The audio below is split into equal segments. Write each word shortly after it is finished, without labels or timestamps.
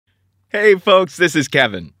Hey folks, this is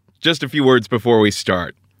Kevin. Just a few words before we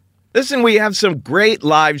start. Listen, we have some great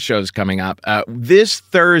live shows coming up. This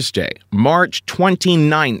Thursday, March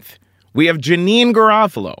 29th, we have Janine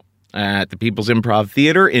Garofalo at the People's Improv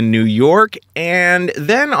Theater in New York. And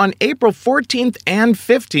then on April 14th and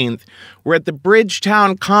 15th, we're at the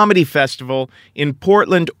Bridgetown Comedy Festival in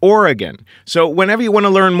Portland, Oregon. So whenever you want to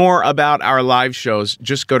learn more about our live shows,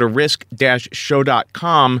 just go to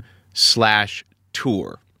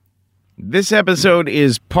risk-show.com/tour. This episode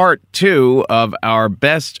is part 2 of our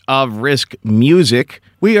Best of Risk music.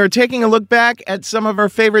 We are taking a look back at some of our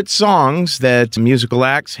favorite songs that musical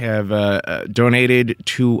acts have donated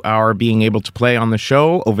to our being able to play on the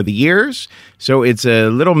show over the years. So it's a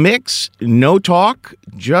little mix, no talk,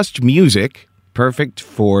 just music. Perfect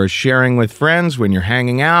for sharing with friends when you're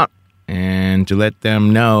hanging out and to let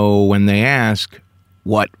them know when they ask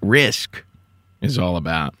what Risk is all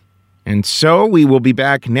about. And so we will be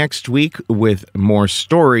back next week with more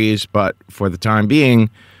stories, but for the time being,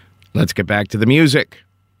 let's get back to the music.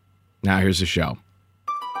 Now here's the show.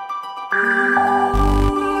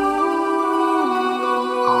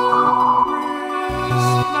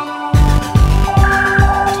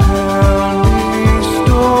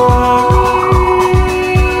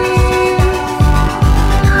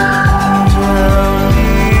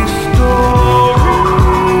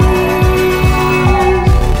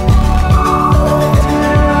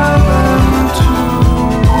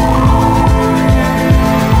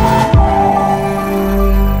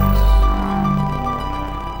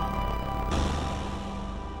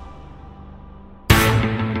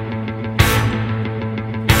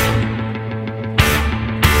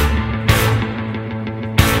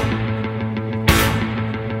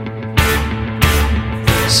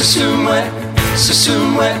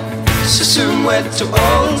 Somewhere too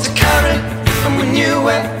old to carry, and we knew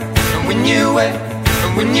it, and we knew it,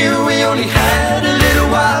 and we knew we only had a little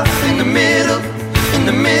while. In the middle, in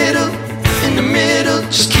the middle, in the middle,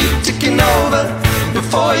 just keep ticking over.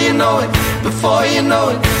 Before you know it, before you know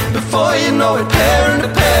it, before you know it, parent to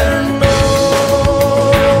parent.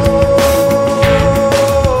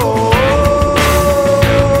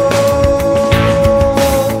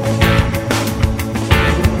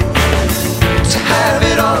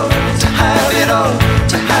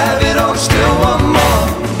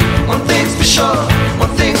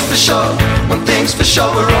 One thing's for sure,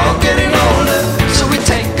 we're all getting older. So we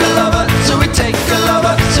take a lover, so we take a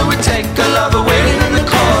lover, so we take a lover waiting in the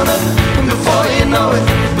corner. And before you know it,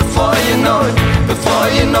 before you know it, before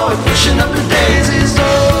you know it, pushing up the daisies.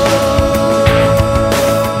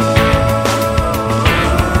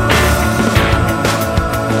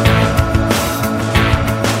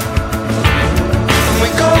 And we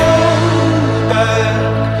go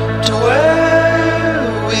back to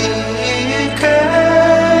where we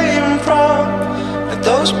came from.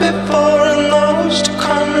 Those before and those to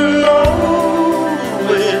come, and know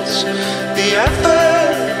it's the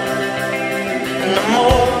effort and the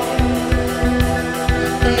more,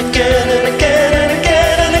 and again and again and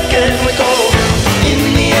again and again we go. In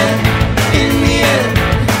the end, in the end,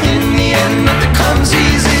 in the end, nothing comes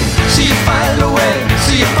easy. So you find a way,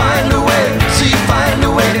 so you find a way, so you find a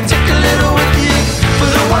way to take a little with you. For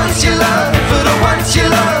the ones you love, for the ones you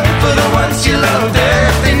love, for the ones you love, there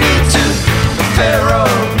if they need to. Pharaoh,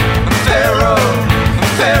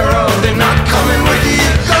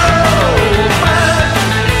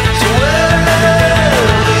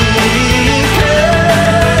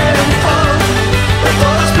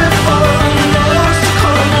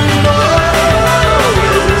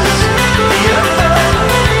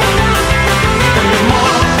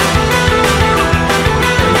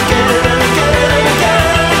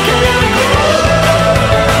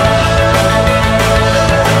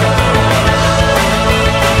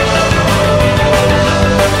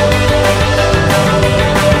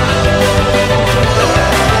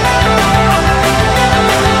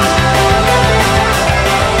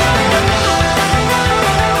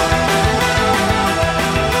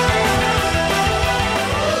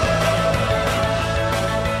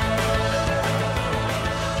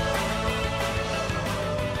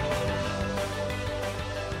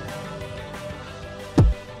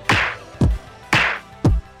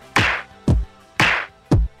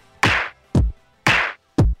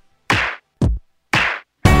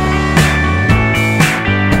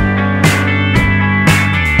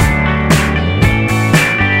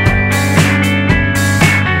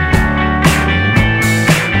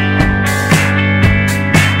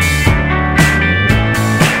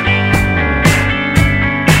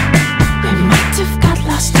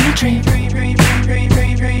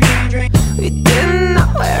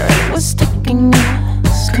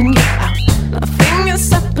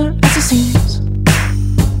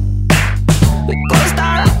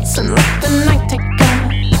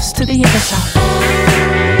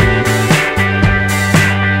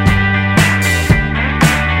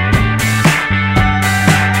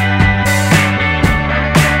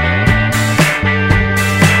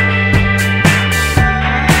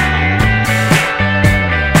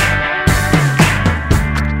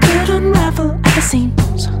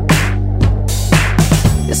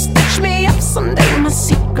 Someday my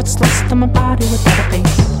secret's lost in my body without a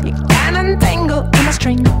pace. You can untangle all my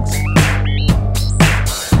strings.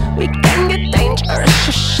 We can get dangerous.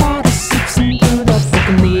 Your shadow seeps into the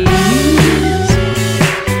broken leaves.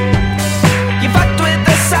 You fucked with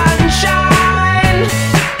the sunshine.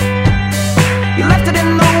 You left it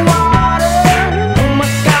in the water. Oh my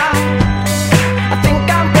God, I think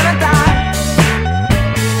I'm gonna die.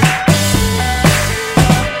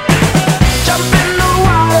 Jump in the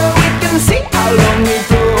water, we can see how long we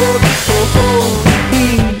float. Oh, oh,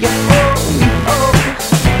 yeah, oh, oh.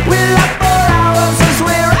 We're up for hours as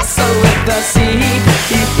we wrestle with the sea.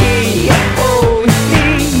 Oh,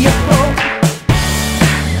 yeah, oh.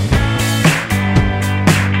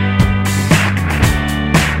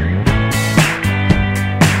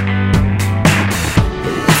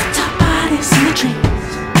 Left our bodies in the trees.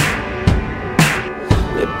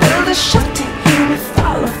 We build a shelter here, we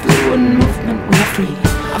follow through in movement, we are free.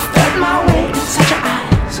 I felt my way inside your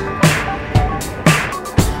eyes.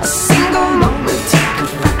 A single moment you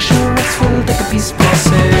could fracture us, we'll take a peace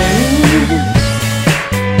process.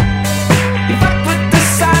 You fucked with the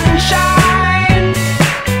sunshine.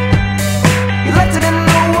 You left it in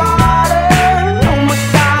the water. Oh my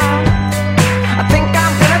God, I think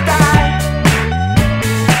I'm gonna die.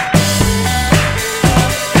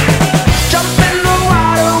 Jump in the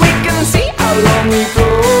water, we can see how long we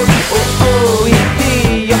float. Oh, oh,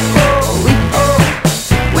 yeah, oh, oh.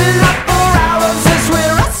 We're up for hours as we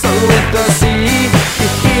wrestle with the sea.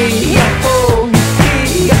 Oh,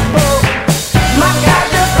 oh. My God,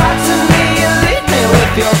 you're right to me. You leave me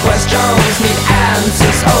with your questions, need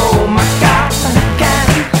answers. Oh my God, I can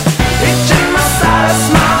reach in my side,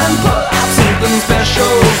 smile and pull out something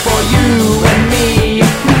special for you and me.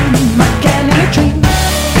 I can in a dream.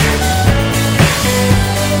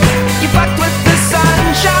 You fucked with the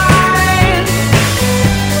sunshine.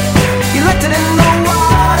 You left it in the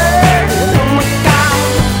water. Oh my God,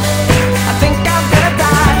 I think I'm gonna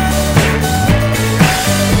die.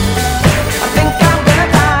 I think I'm gonna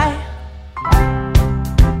die.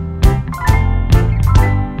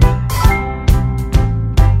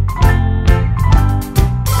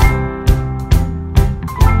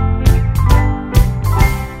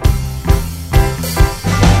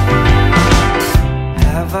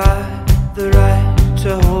 Have I the right to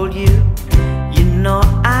hold you? You know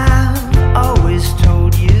I've always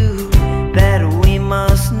told you that we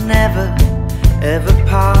must never ever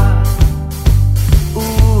part.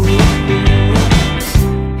 Ooh,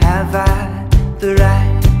 have I the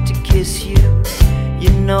right to kiss you?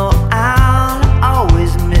 You know I'll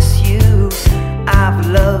always miss you. I've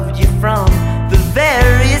loved you from the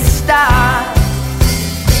very start.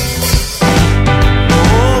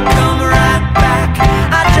 Oh, come right back.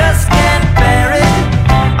 I just can't bear it.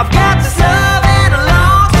 I've got this love and I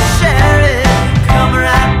long to share it. Come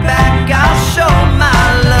right back. I'll show my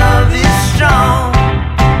love is strong.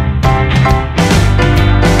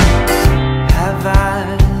 Have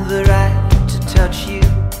I the right to touch you?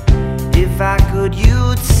 If I could,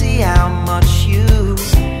 you'd see how much you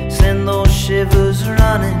send those shivers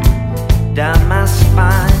running down my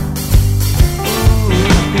spine. Ooh,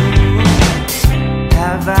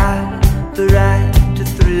 have I the right to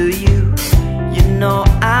thrill you? You know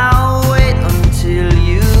I'll wait until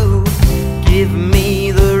you give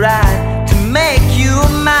me the right to make you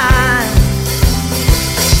mine.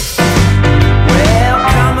 Well,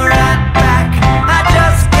 come right back. I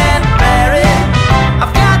just can't bear it.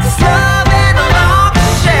 I've got this love and I long to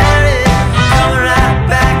share it. Come right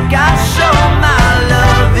back. I'll show my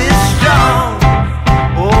love is strong.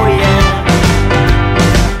 Oh yeah.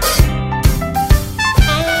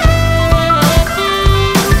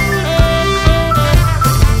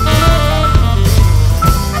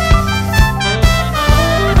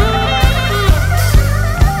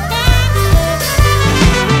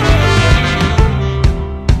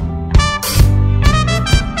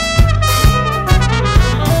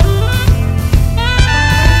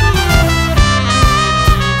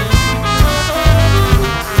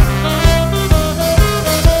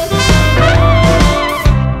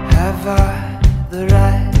 Have I the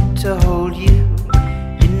right to hold you?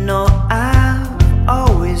 You know I've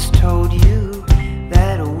always told you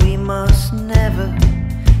that we must never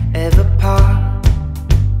ever part.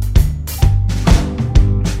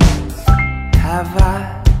 Have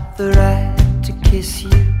I the right to kiss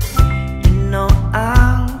you? You know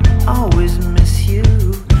I'll always miss you.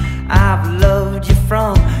 I've loved you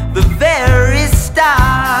from the very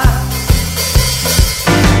start.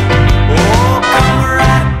 Oh, come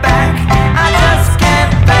right back. I just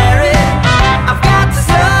can't bear it. I've got this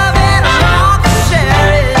love and I long to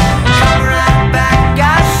share it. Come right back.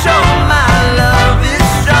 I show my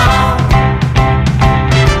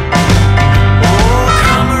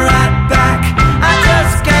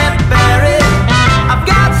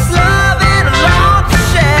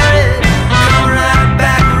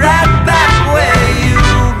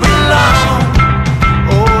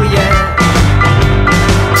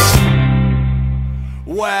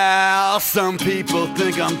Some people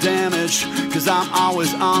think I'm damaged, cause I'm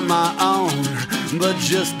always on my own. But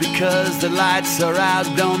just because the lights are out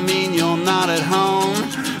don't mean you're not at home.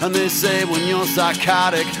 And they say when you're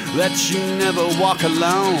psychotic that you never walk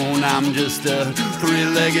alone. I'm just a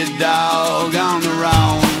three-legged dog on the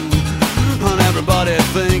roam. And everybody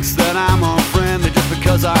thinks that I'm unfriendly just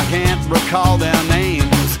because I can't recall their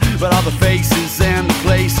names. But all the faces and the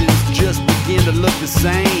places just begin to look the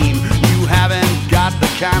same. You haven't got the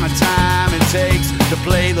kind of time it takes to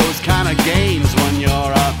play those kind of games when you're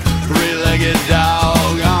a three-legged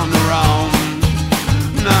dog on the roam.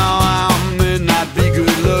 No, I may not be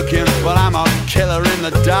good looking, but I'm a killer in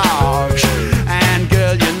the dark. And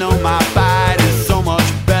girl, you know my bite is so much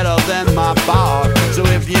better than my bark. So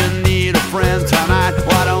if you need a friend tonight,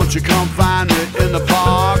 why don't you come find me in the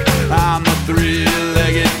park? I'm a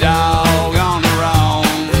three-legged dog on the roam.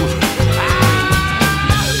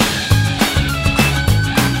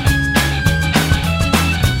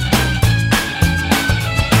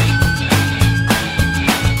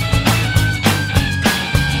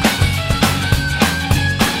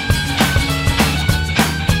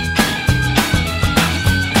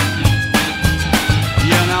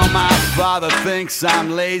 Father thinks I'm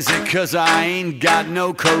lazy cause I ain't got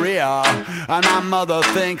no career. And my mother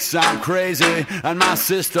thinks I'm crazy, and my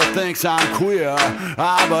sister thinks I'm queer.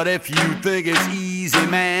 But if you think it's easy,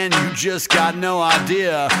 man, you just got no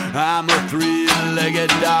idea. I'm a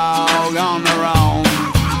three-legged dog on the roam.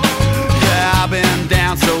 Yeah, I've been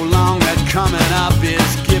down so long that coming up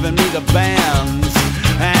is giving me the bands.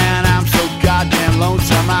 And I'm so goddamn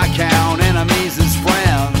lonesome I count enemies as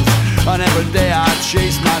friends. And every day I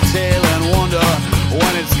chase my tail and wonder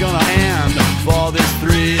when it's gonna end for this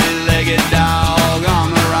three-legged dog on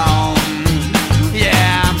the roam.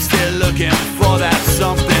 Yeah, I'm still looking for that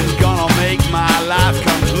something gonna make my life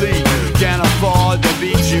complete. Can't afford to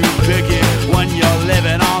be too picky when you're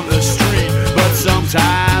living on the street. But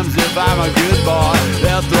sometimes if I'm a good boy,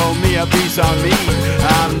 they'll throw me a piece of meat.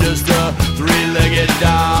 I'm just a three-legged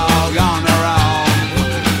dog on the roam.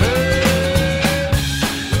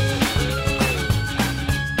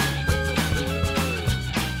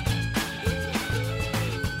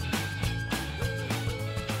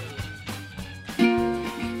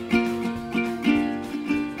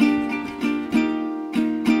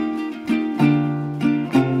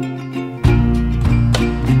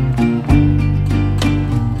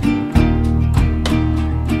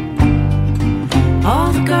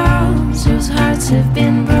 Have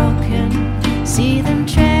been broken. See them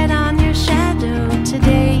tread on your shadow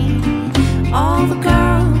today. All the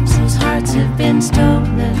girls whose hearts have been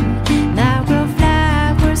stolen now grow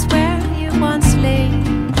flowers where you once lay.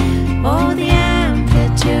 Oh, the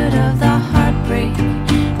amplitude of the heartbreak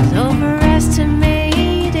is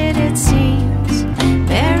overestimated, it seems.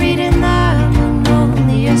 Buried in the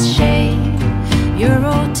magnolia's shade, your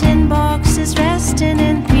old tin box is resting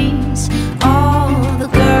in peace. All the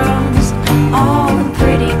girls, all the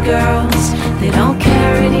pretty girls, they don't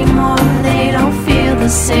care anymore, they don't feel the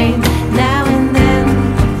same. Now and then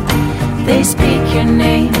they speak your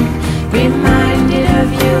name, reminded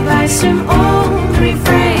of you by some old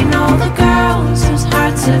refrain. All the girls whose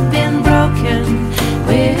hearts have been broken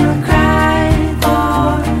will cry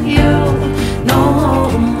for you no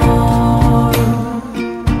more.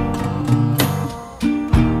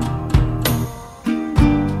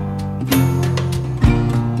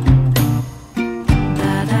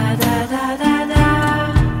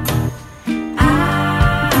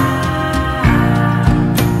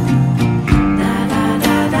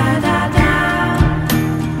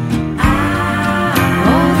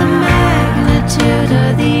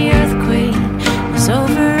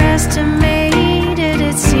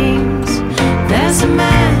 There's a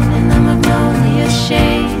man in the magnolia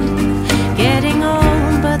shade, getting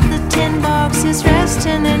old, but the tin box is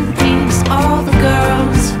resting in peace. All the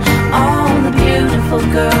girls, all the beautiful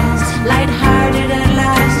girls, light-hearted at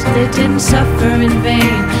last, they didn't suffer in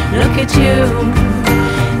vain. Look at you,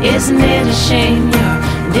 isn't it a shame? You're a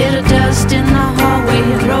little dust in the hallway, a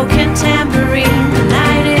broken tambourine. The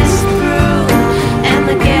night is through, and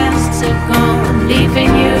the guests have gone,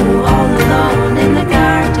 leaving you all alone in the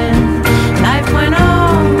garden. Life went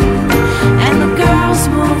on, and the girls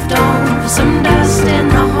moved on. Some dust in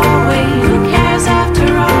the hallway, who cares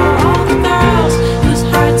after all? All the girls whose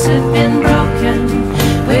hearts have been broken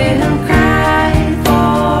will cry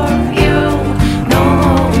for you no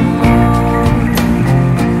more.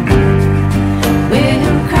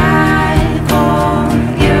 Will cry for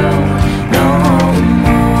you no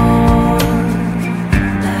more.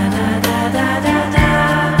 Da da da da da da.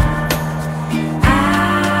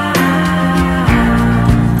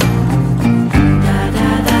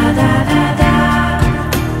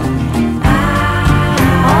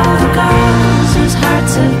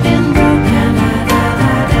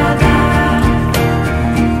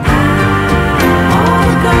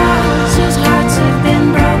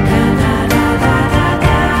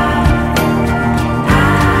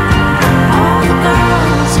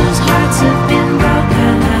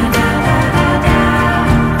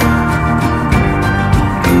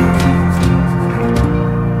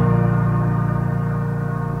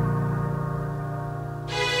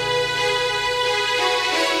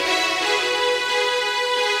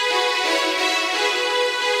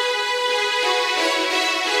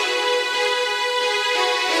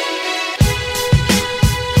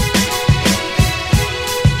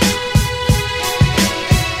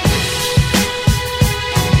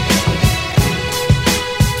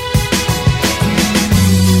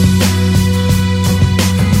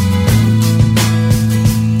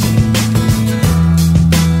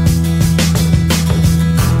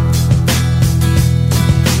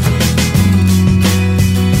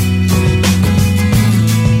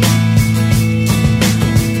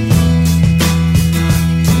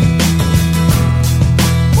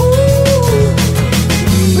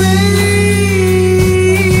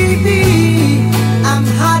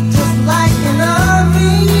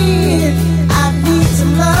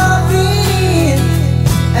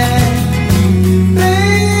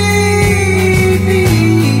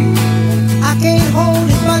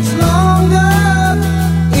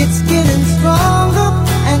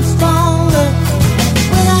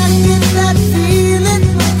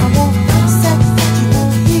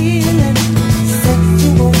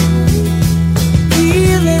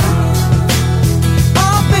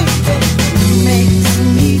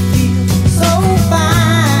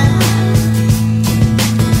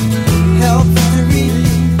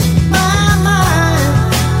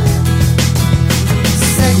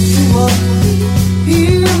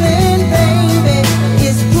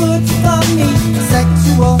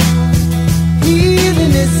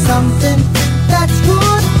 feeling is something that's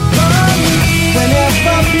good for me.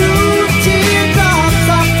 Whenever blue teardrops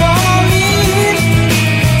are falling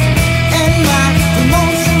and my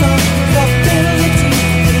emotional stability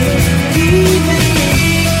is leaving me,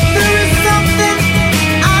 there is something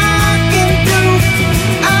I can do.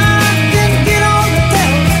 I can get on the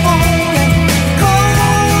telephone and call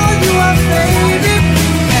you up, baby,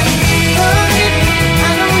 and honey, I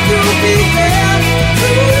know you'll be there to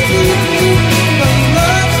leave me. The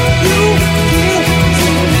love you give to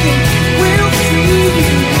me will free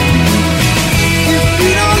you. If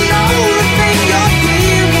you don't know the thing you're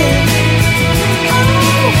feeling,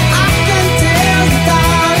 oh, I can tell you,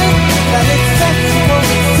 darling, that it's sexual,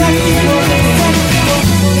 sexual, sexual.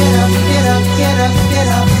 Get up, get up, get up, get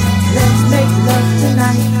up. Let's make love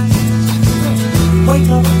tonight. Wake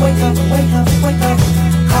up, wake up, wake up, wake up,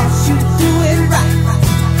 'cause you do it right.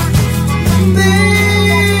 Baby,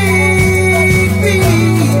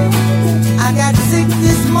 I got sick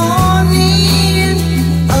this morning.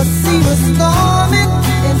 A sea was storming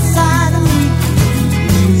inside of me.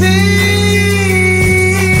 Baby,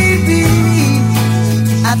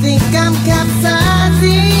 I think I'm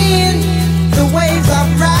capsizing. The waves are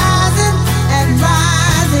rising and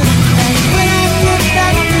rising. And when I get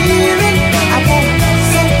that feeling, I want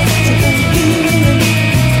such a good feeling.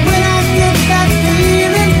 When I get that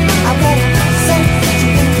feeling, I want such a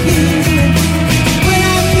good feeling. When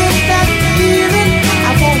I get that feeling,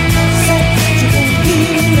 I want such a good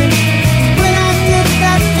feeling. When I get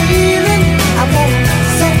that feeling, I want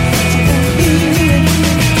such a good feeling.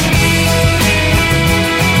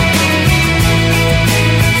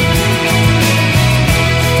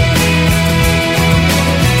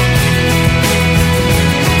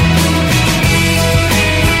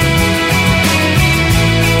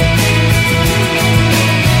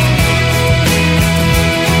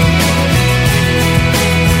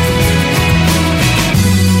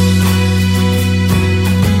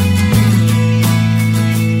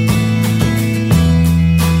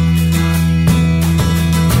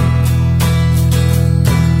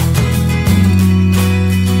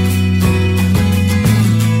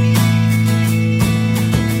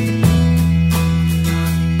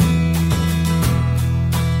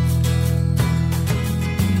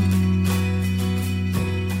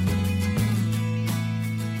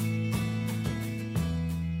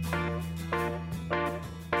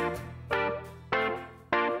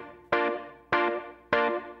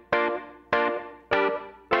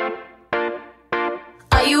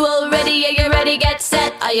 Are you all ready? Are you ready? Get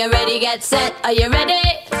set. Are you ready? Get set. Are you ready?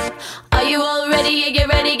 Are you all ready? Are you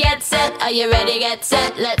ready? Get set. Are you ready? Get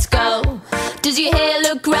set. Let's go. Does your hair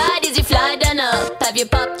look right? Is your fly done up? Have you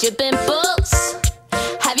popped your pimples?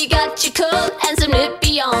 Have you got your coat and some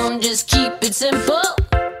lippy on? Just keep it simple.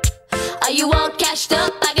 Are you all cashed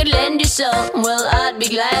up? I could lend you some. Well, I'd be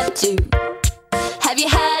glad to. Have you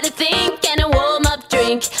had a think and a warm-up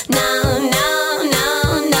drink? No, no, no,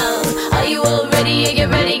 no. Are you all ready? Are you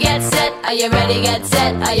ready? Get set. Are you ready? Get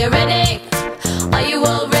set. Are you ready? Are you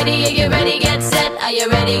all ready? Are you ready? Get set. Are you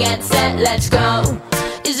ready? Get set. Let's go.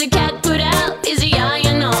 Is the cat put out? Is the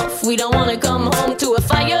iron off? We don't wanna come home to a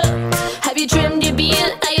fire. Have you trimmed your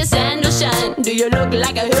beard? Are your sandals shine? Do you look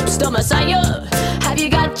like a hipster messiah? Have you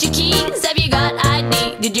got your keys? Have you got ID?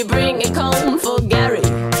 Did you bring it home for Gary?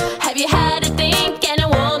 Have you had a think and a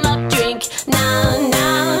warm-up drink? No, no,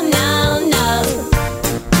 no, no.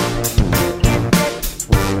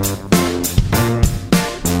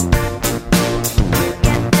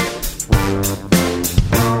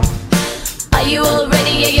 Are you all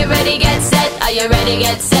ready? Are you ready? Get set. Are you ready?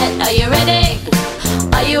 Get set. Are you ready?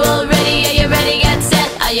 Are you all ready? Are you ready? Get set.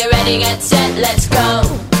 Are you ready? Get set. Let's go.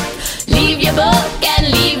 Leave your book and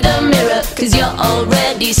leave the mirror, 'cause you're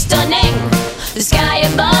already stunning. The sky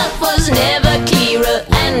above was never clearer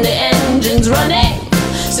and the engine's running.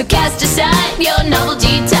 So cast aside your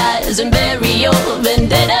novelty ties and bury your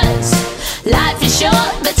vendettas. Life is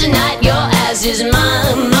short, but tonight your ass is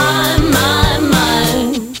mine, mine, mine,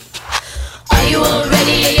 mine. Are you all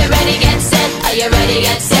ready? Are you ready? Get set. Are you ready?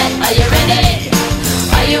 Get set. Are you ready?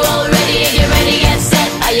 Are you all ready? Are you ready? Get set.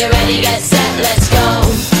 Are you ready? Get set. Let's go.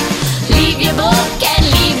 Leave your book and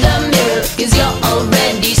leave the mirror, 'cause you're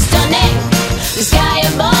already stunning. The sky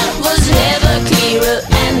above was never clearer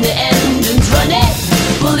and the engine's running.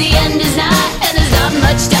 Well, the end is nigh and there's not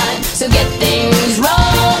much time, so get things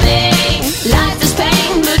rolling. Life is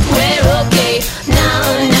pain, but we're okay. No,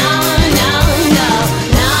 no, no, no,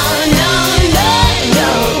 no, no, no, no.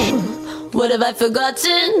 What have I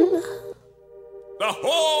forgotten? The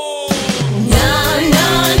whole No, no,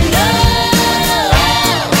 no.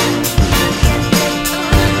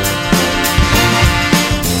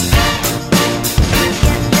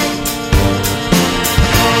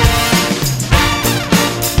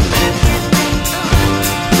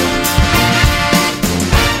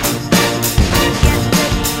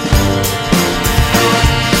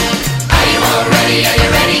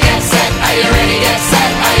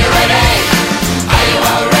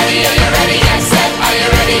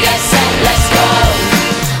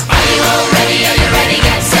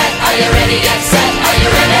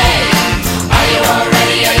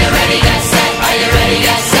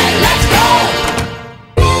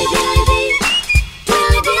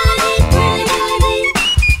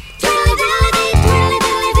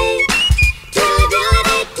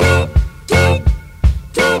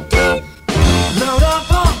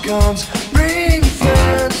 comes, bring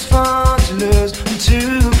friends, fun to lose, and to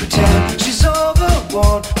pretend she's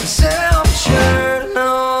overboard, and self-assured.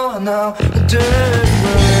 No, no, a dirty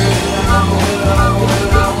word.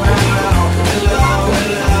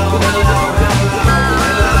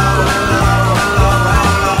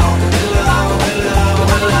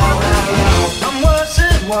 I'm worse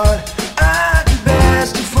than what I do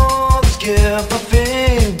best, and for this gift I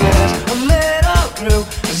feel best. A little through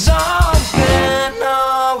has always been,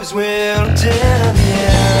 always will until the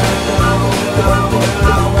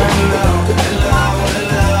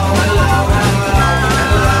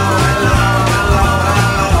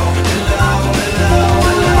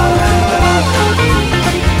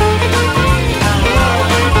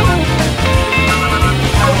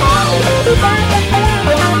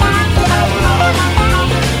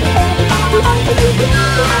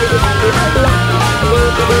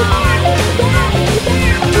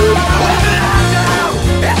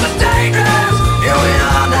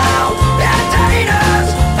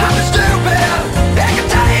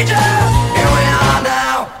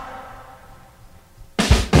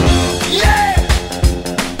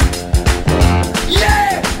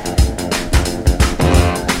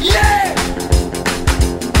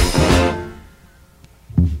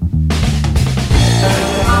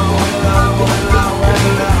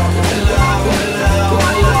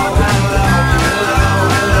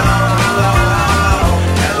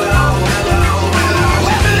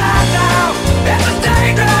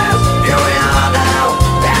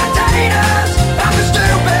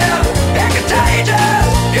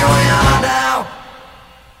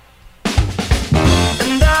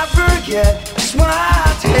just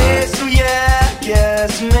what it is, so yeah, I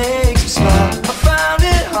guess it makes me smile. I found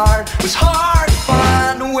it hard, it was hard to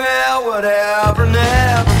find. Well, whatever,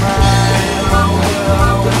 never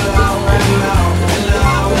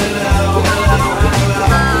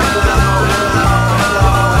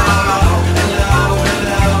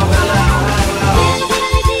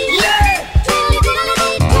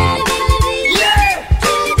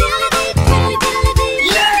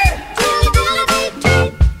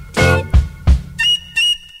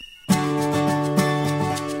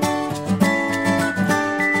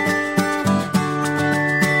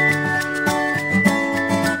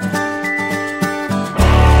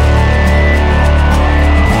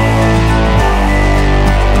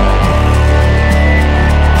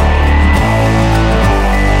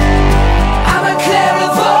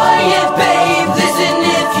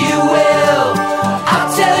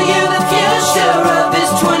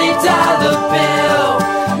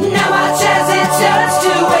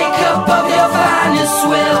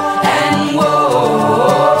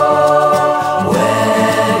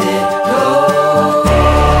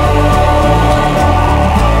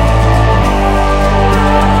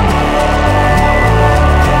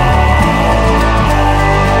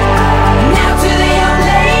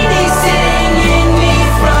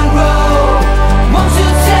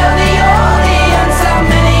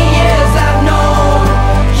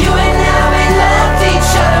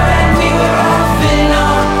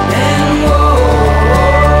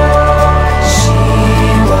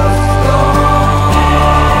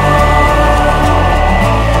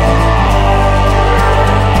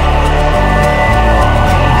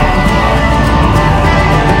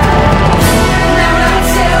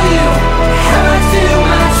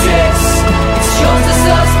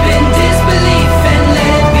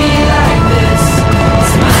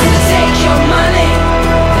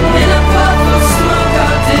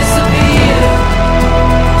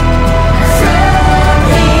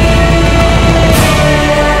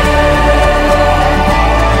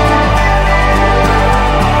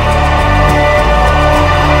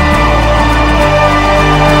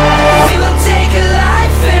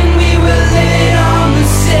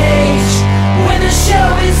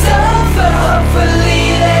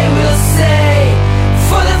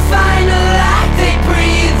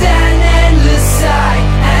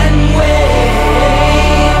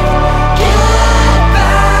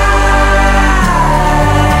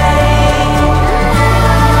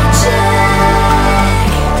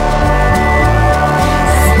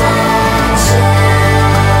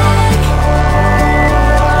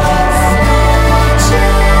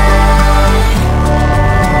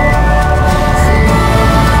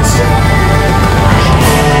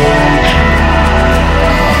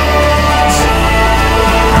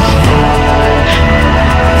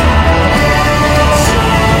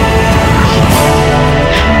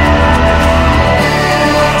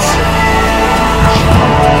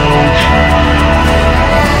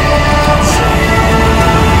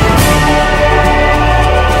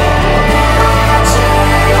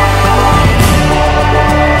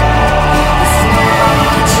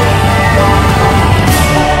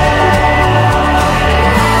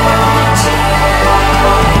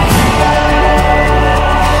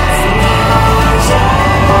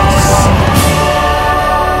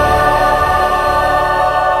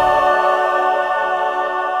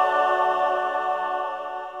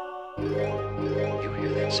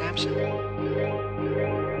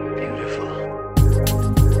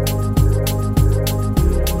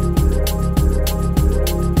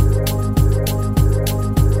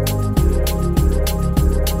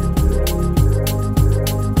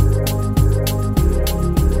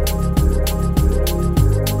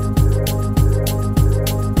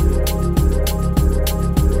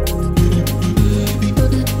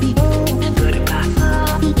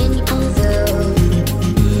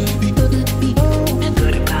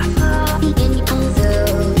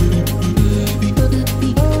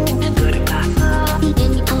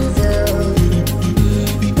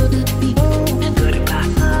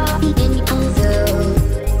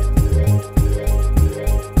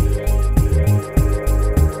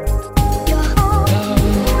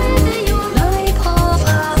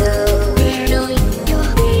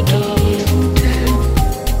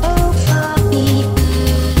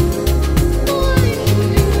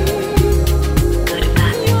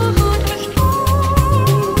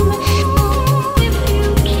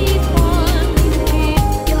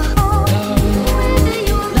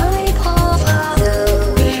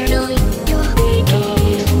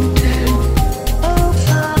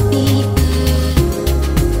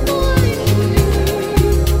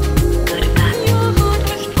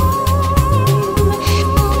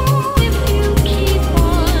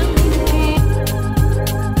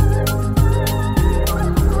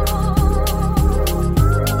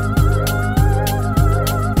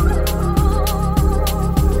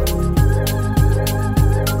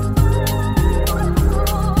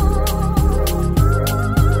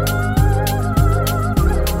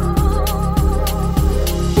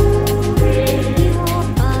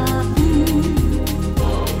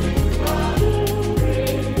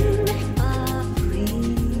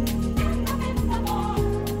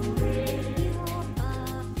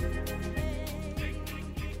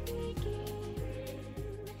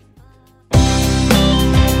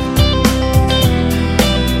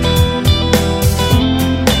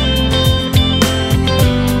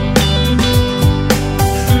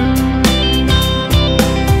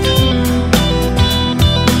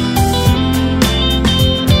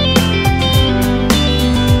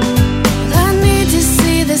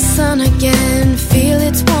on again. Feel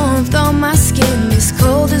its warmth on my skin. This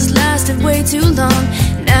cold has lasted way too long.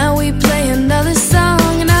 Now we play another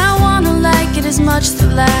song, and I wanna like it as much to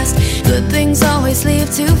last. Good things always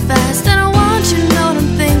leave too fast, and I want you to know what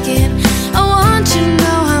I'm thinking. I want you to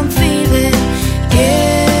know how I'm feeling.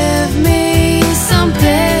 Give me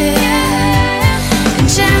something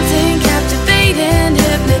enchanting, captivating,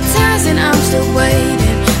 hypnotizing. I'm still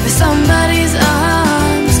waiting for somebody's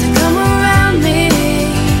arms to come around me.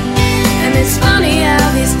 And it's funny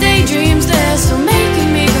how these daydreams, they're still making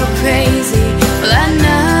me go crazy. Well, at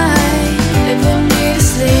night, they put me to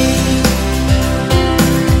sleep.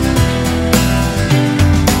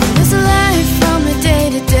 There's a life from the day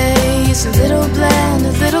to day. It's a little bland,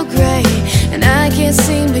 a little gray, and I can't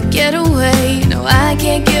seem to get away. No, I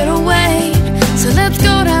can't get away. So let's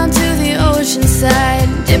go down to the ocean side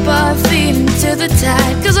and dip our feet into the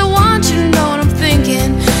tide. Cause I want you to know what I'm thinking.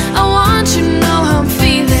 I want you to know how I'm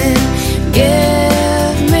feeling.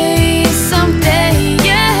 Give me someday,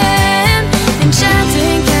 yeah.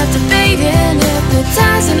 Enchanting, captivating,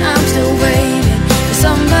 hypnotizing. I'm still waiting for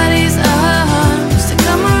somebody's arms to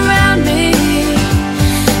come around me.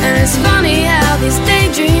 And it's funny how these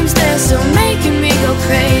daydreams, they're still making me go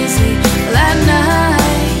crazy. Well, at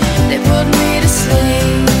night, they put me to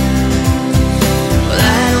sleep. Well,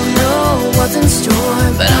 I don't know what's in store,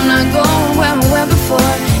 but I'm not going where I went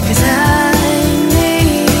before. Cause I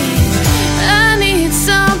need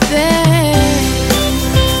something.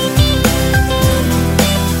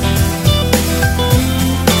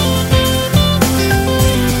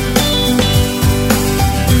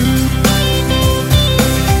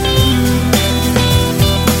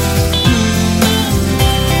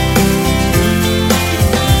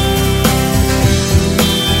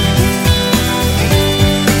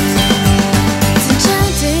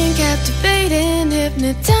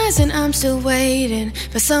 And I'm still waiting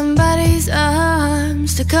for somebody's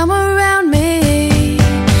arms to come around me.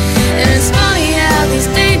 And it's funny how these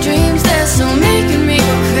daydreams, they're still making me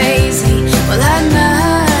go crazy. Well, at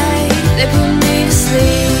night, they put me to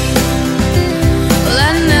sleep. Well,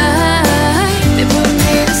 at night, they put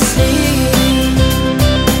me to sleep.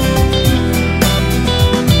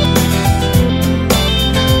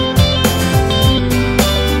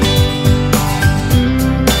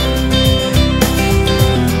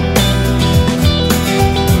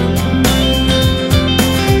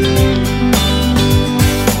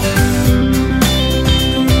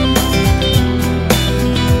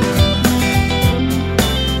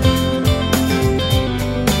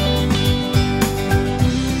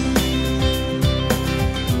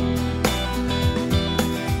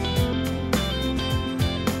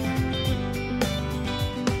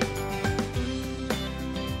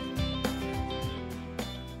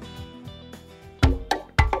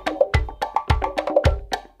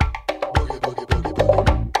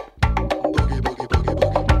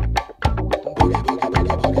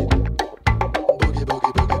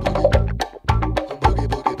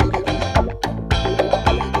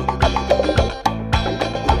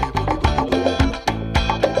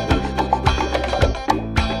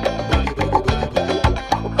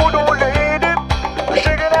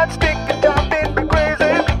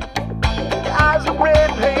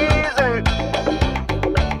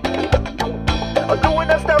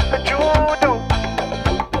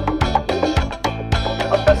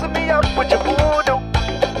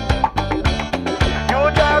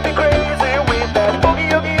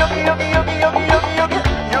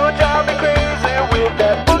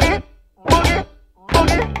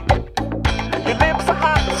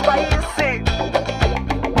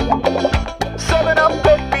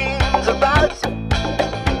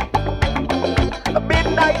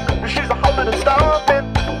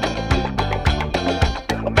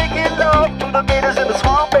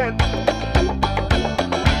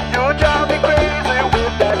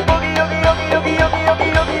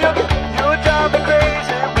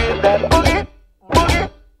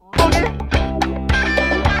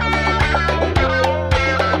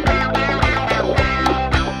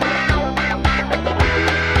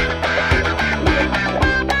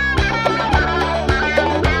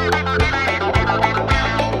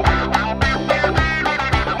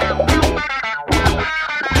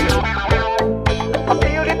 I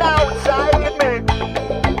feel it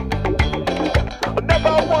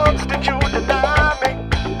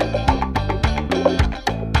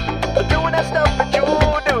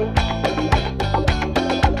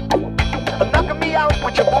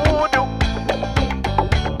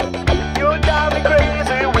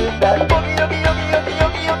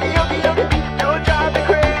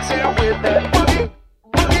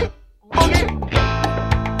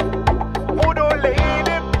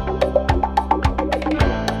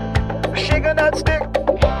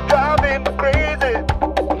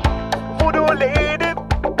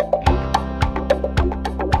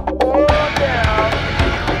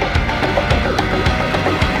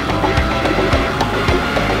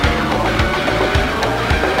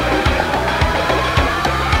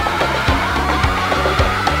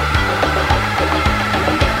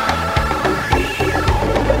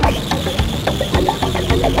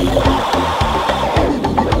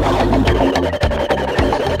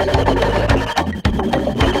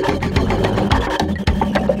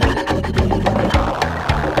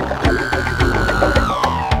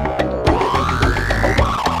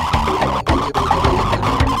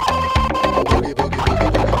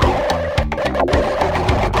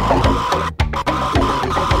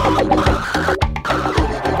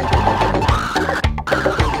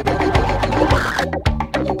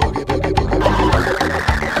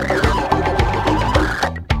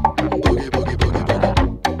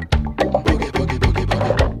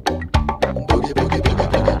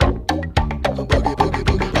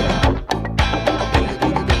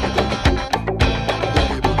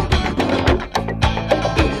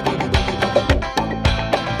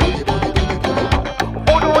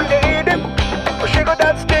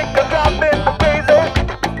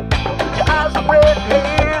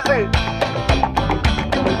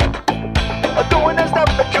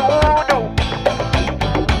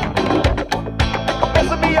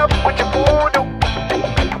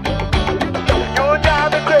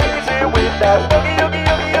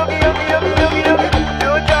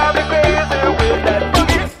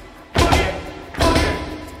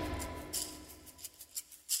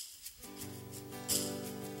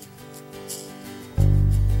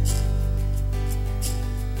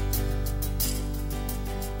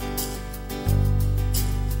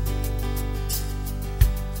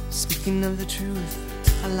speaking of the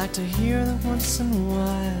truth, I like to hear that once in a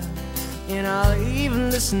while. And I'll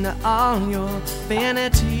even listen to all your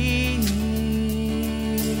vanity.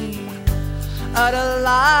 Utter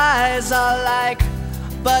lies are like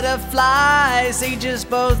butterflies, they just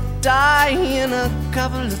both die in a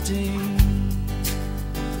couple of days.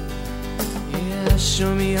 Yeah,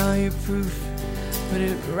 show me all your proof, put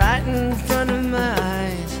it right in front of my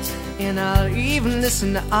eyes, and I'll even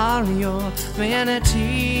listen to all your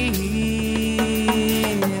vanity.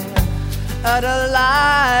 Utter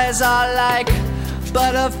lies are like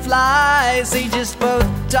butterflies, they just both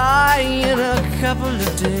die in a couple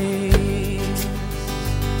of days.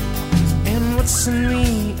 And what's in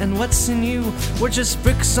me and what's in you, we're just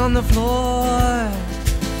bricks on the floor,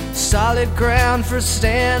 solid ground for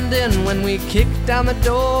standing when we kick down the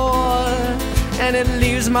door. And it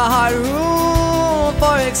leaves my heart room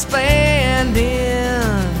for expanding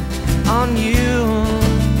on you.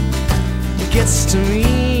 It gets to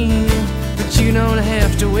me, but you don't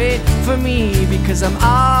have to wait for me, because I'm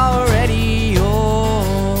already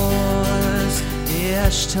yours.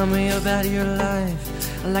 Yes, tell me about your life,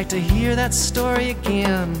 I'd like to hear that story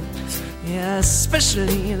again. Yeah,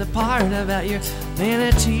 especially the part about your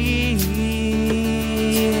vanity.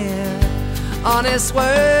 Honest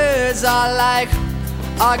words are like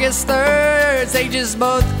August 3rds, they just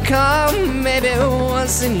both come maybe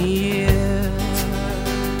once in a year.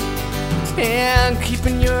 And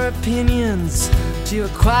keeping your opinions to a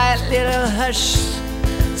quiet little hush,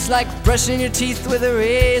 it's like brushing your teeth with a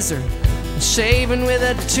razor and shaving with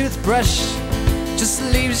a toothbrush. Just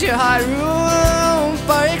leaves your heart room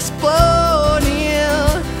for exploding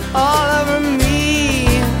all over me.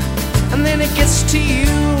 And then it gets to you,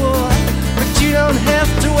 but you don't have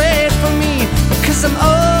to wait for me, because I'm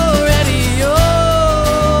already yours.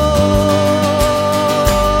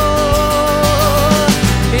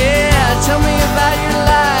 Yeah, tell me about your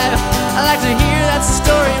life, I'd like to hear that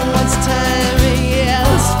story once time. Yeah,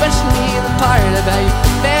 especially the part about your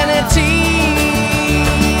vanity.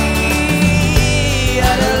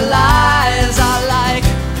 Other lies are like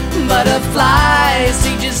butterflies,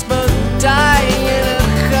 they just both die in a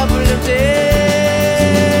couple of days.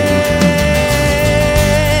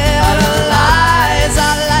 Other lies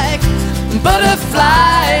are like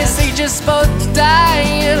butterflies, they just both die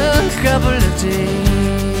in a couple of days.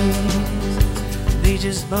 They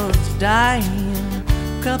just both die in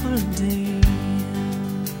a couple of days.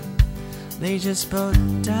 They just both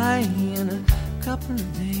die in a couple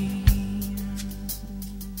of days.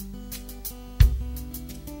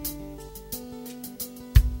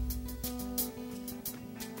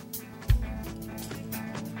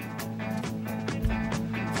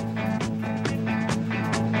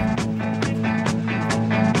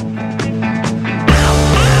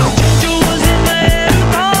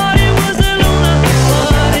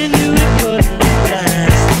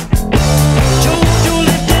 Jojo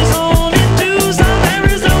lived his horn into some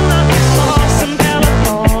Arizona or some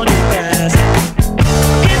California.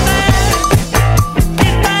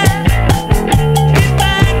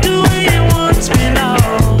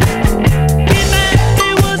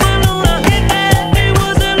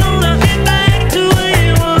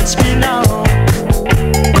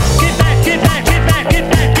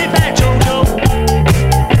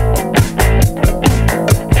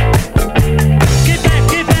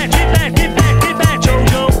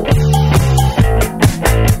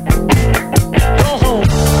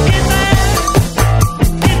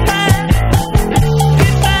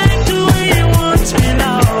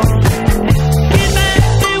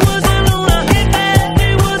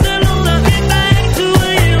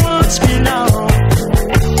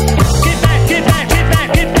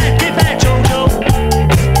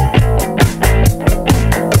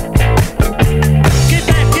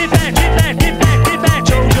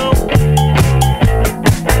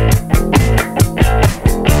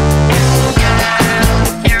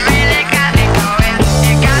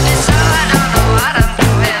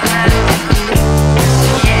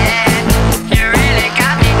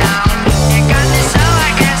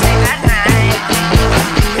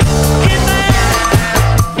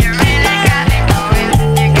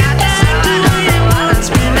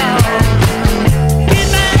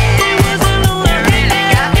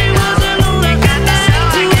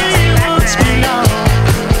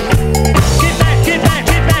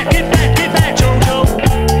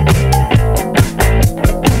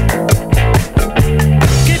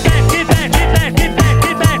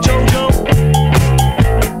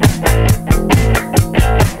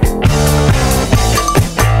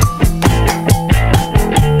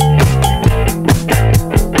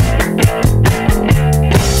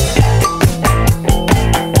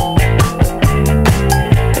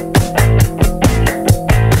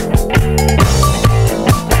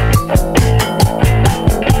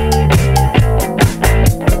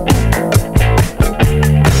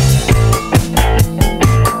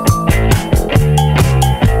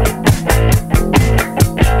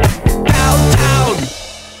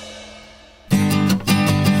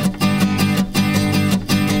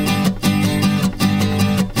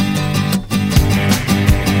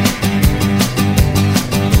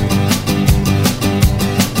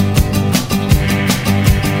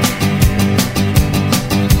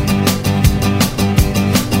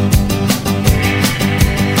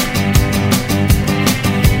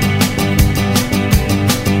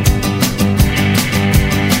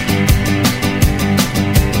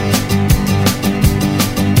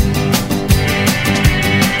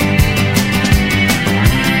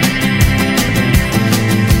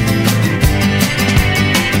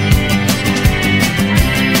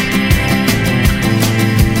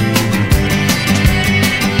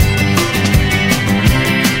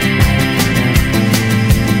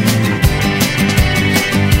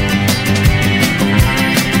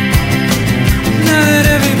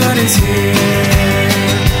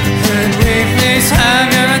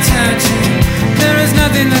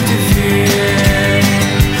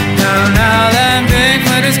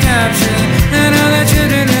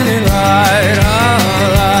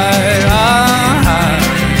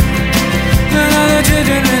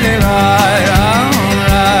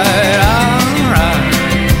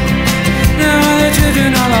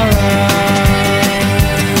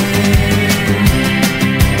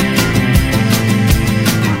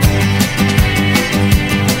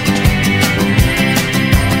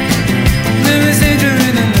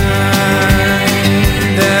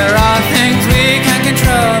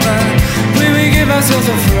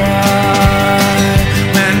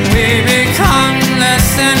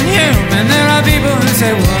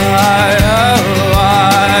 say why, oh,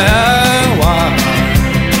 why, oh, why.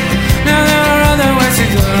 Now there are other ways to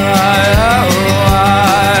die, oh,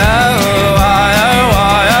 why, oh, why, oh,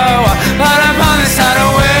 why, oh, why. But I'm on this side of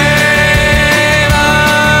wave, oh,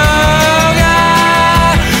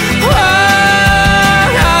 God, oh,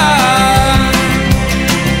 God.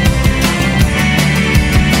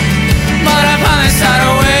 But I'm on this side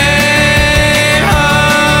of wave, oh,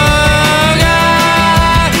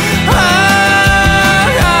 God, oh,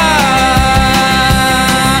 God.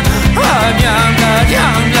 I'm young blood,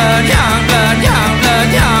 young blood, young blood, young blood,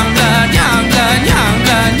 young blood, young blood, young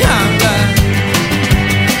blood, young blood.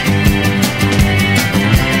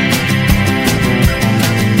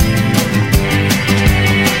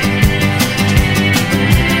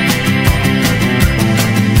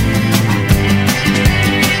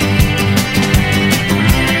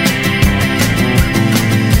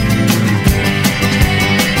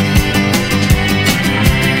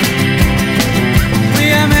 We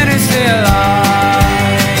are meant to stay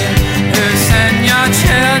alive. You send your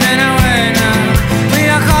children away now. We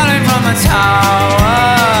are calling from a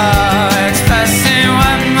tower, expressing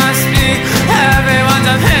what must be everyone's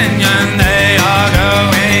opinion. They are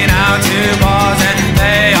going out to bars and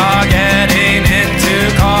they are getting into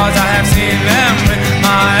cars. I have seen them with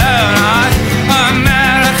my own eyes.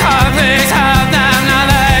 America, please help them. Now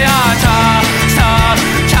they are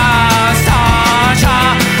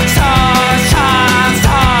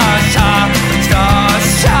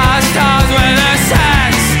stars with the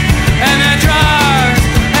sex and the drugs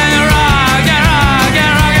and the rock and rock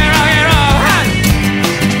and rock and rock and roll.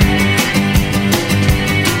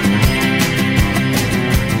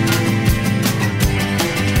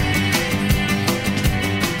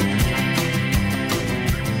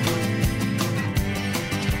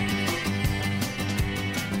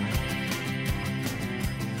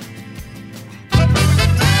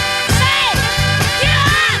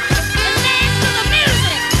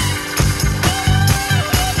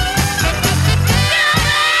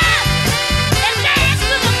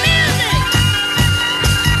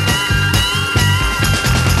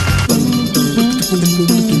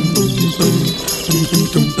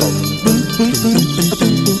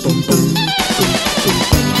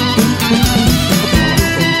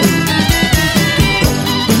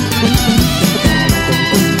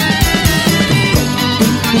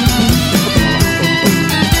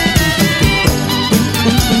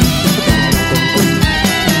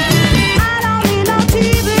 I don't need no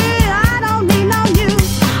TV, I don't need no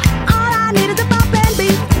news. All I need is a bump and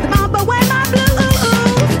beat to bump away my blues.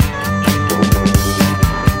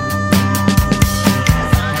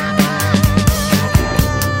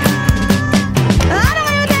 I don't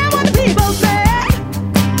give a damn what the people say.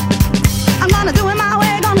 I'm gonna do it my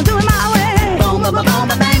way, gonna do it my way. Boom, boom, boom, boom,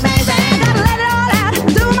 bang, bang, bang. Gotta let it all out,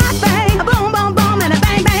 do my thing. A boom, boom, boom, and a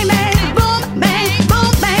bang, bang, bang. Boom, bang,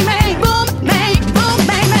 boom, bang, bang. Boom, bang, boom,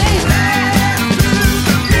 bang, bang.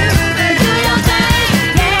 Do your thing,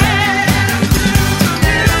 yeah.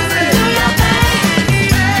 Do your thing.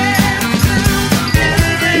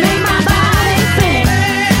 Make my body sing.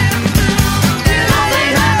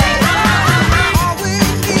 All we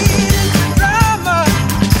need is drama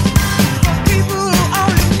for people who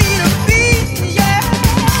only need a beat, yeah.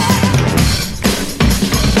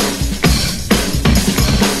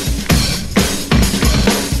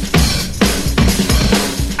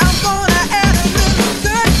 I'm gonna add a little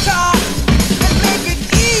guitar and make it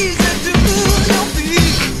easy to move your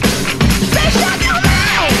feet. Say shut your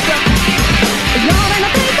mouth. You're in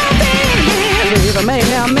a big old thing. Leave a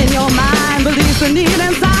mayhem in your mind. Release the need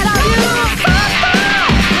inside of you.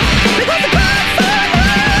 Because the crowd's so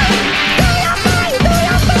loud. Do your thing, do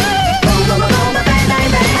your thing. Boom, boom, boom, boom, bang, bang,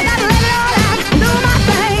 bang. I gotta let it all out, do my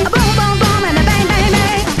thing. A boom, boom, boom, and a bang, bang,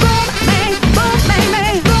 bang. Boom, bang, boom, bang,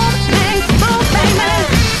 bang. Boom, bang, boom, bang, bang.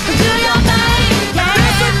 Do your thing, yeah.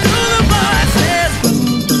 Listen to the voices.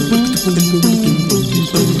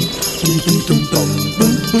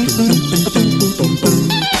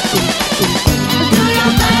 Do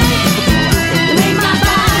your thing. Make my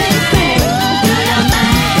body sing. Do your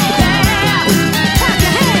thing, yeah. Clap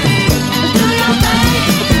your hands. Do your thing.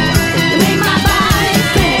 Make my body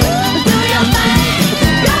sing. Do your thing.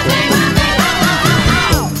 Your thing, my thing.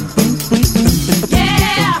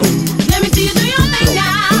 Yeah. Let me see you do your thing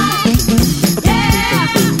now. Yeah.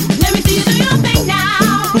 Let me see you do your thing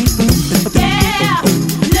now. Yeah.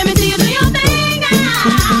 Let me see you do your thing now.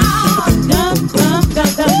 Dum, dum, dum.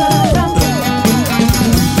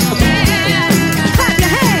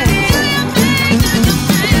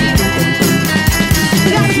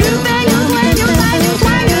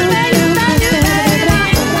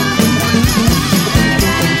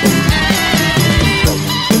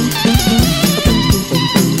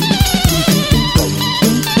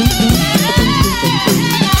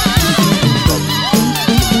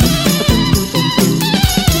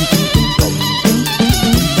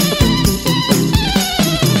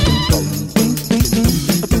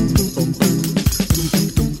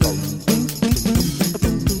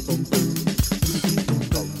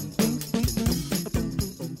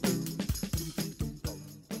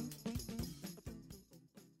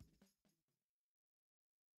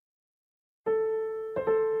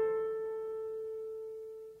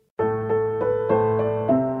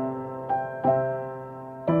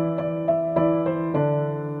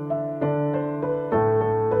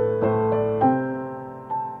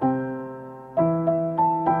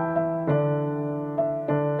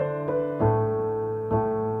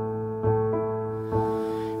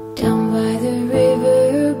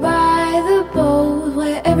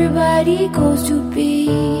 Somebody goes to be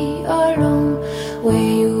alone, where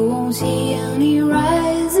you won't see any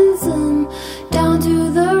rising sun. Down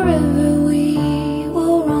to the river we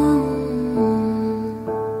will run.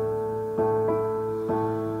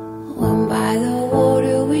 When by the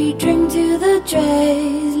water we drink to the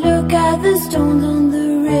dregs. Look at the stones on the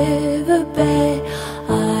riverbed.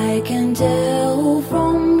 I can tell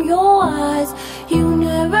from your eyes you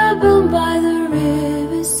never been by the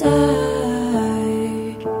riverside.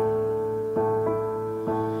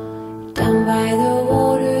 Down by the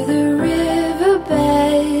water, the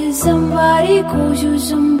riverbed. Somebody calls you,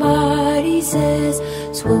 somebody says,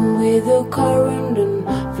 swim with the current and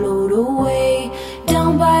float away.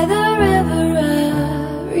 Down by the river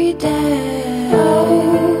every day. Oh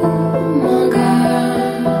my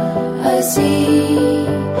God, I see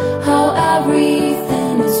how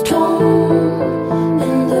everything is torn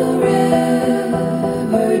in the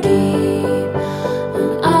river deep,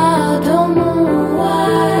 and I don't know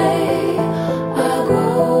why I go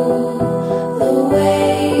the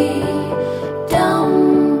way down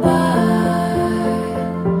by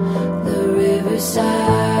the riverside.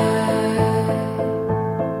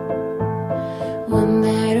 When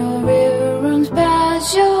that old river runs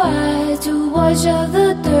past your eyes to wash out the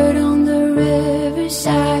dirt on the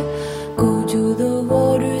riverside. Go to the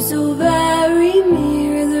water so very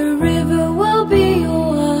near. The river will be your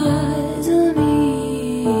eyes and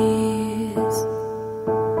ears.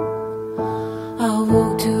 I'll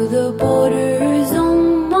walk to the borders on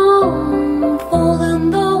my own, fall in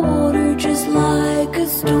the water just like a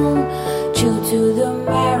stone, chill to the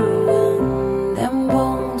marrow in them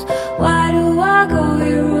bones. Why do I go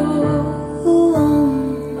here all alone?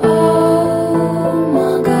 Oh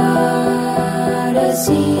my God, I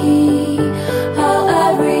see how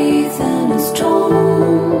everything is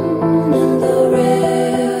torn in the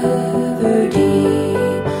river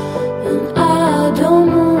deep, and I don't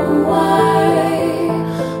know why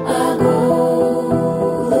I go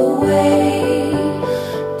the way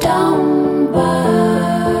down by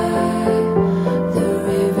the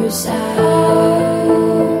riverside. Oh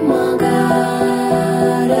my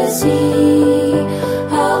God, I see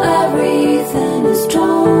how everything is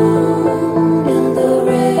torn in the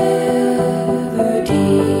river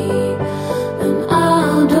deep, and I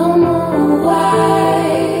don't know why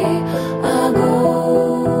I go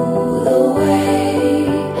the way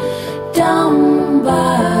down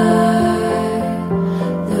by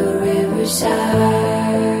the riverside.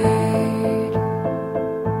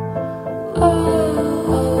 Oh.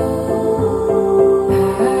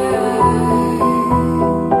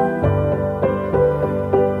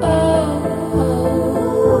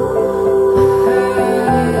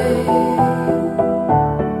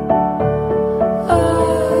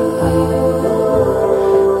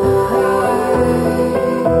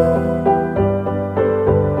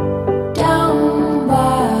 Down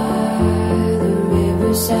by the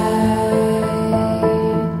riverside.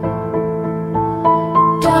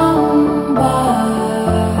 Down by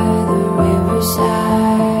the riverside.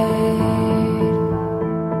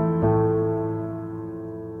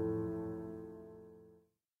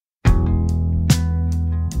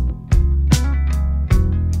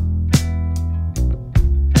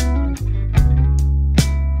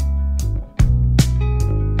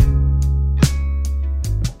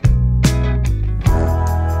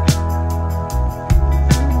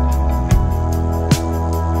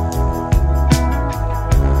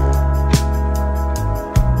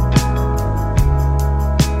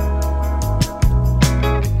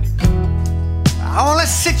 I wanna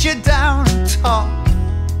sit you down and talk.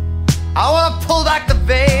 I wanna pull back the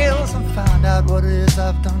veils and find out what it is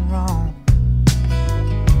I've done wrong.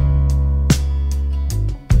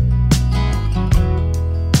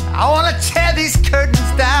 I wanna tear these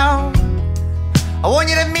curtains down. I want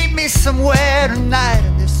you to meet me somewhere tonight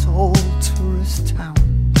in this old tourist town.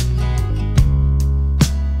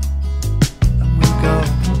 And we go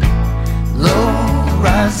low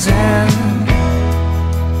rising.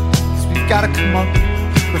 We've gotta come up,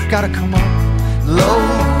 we've gotta come up, low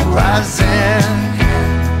rising.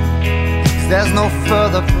 'Cause there's no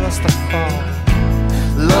further for us to fall.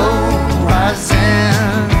 Low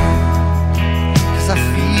rising. 'Cause I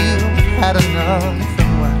feel we've had enough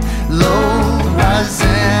and we're low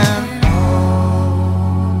rising. Oh,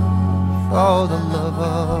 for the love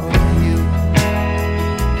of you.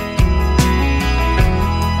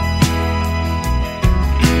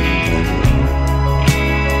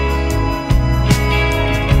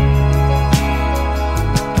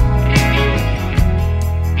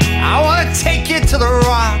 Take you to the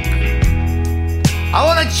rock. I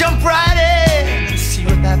wanna jump right in and see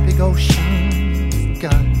what that big ocean's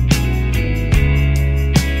got.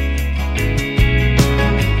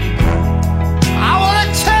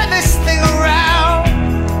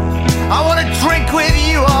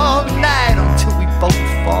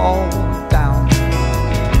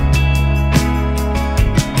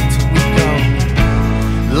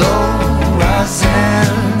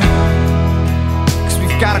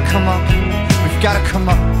 come up, we've gotta come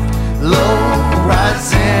up. Low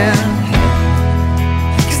rising,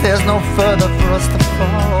 'cause there's no further for us to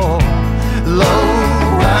fall. Low